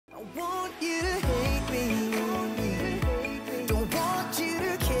want you to hate me. Don't want you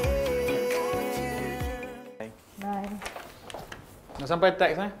to care. Bye. Nak sampai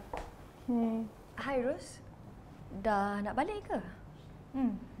teks Hai Ros. Dah nak balik ke?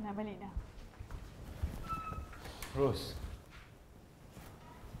 Nak balik dah.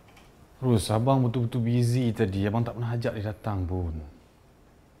 Ros, abang betul-betul busy tadi. Abang tak pernah ajak dia datang pun.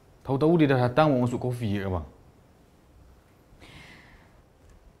 Tahu-tahu dia dah datang mau masuk kopi ke abang?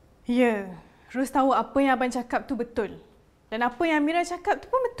 Ya, Ros tahu apa yang abang cakap tu betul. Dan apa yang Amira cakap tu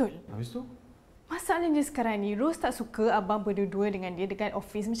pun betul. Habis tu? Masalahnya sekarang ni, Ros tak suka abang berdua-dua dengan dia dekat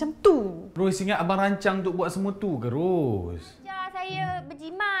office macam tu. Ros ingat abang rancang untuk buat semua tu ke, Ros? Ajar saya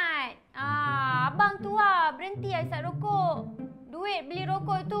berjimat. Abang tu berhenti isap rokok. Duit beli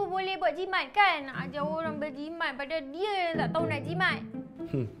rokok tu boleh buat jimat kan? Ajar orang berjimat padahal dia yang tak tahu nak jimat.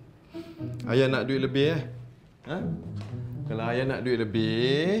 Ayah nak duit lebih Ha? Kalau ayah nak duit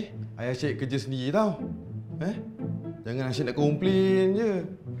lebih, ayah cari kerja sendiri tau. Jangan asyik nak komplain je.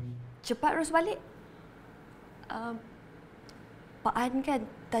 Cepat Ros balik. Pak An kan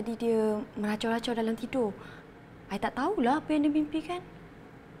tadi dia meracau-racau dalam tidur. I tak tahulah apa yang dia mimpikan.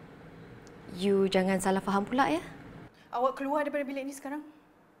 You jangan salah faham pula ya. Awak keluar daripada bilik ni sekarang.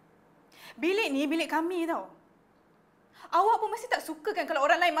 Bilik ni bilik kami tau. Awak pun mesti tak suka kan kalau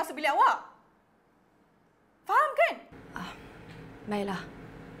orang lain masuk bilik awak? Faham kan? Baiklah.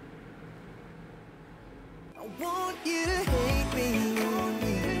 I want you to hate me.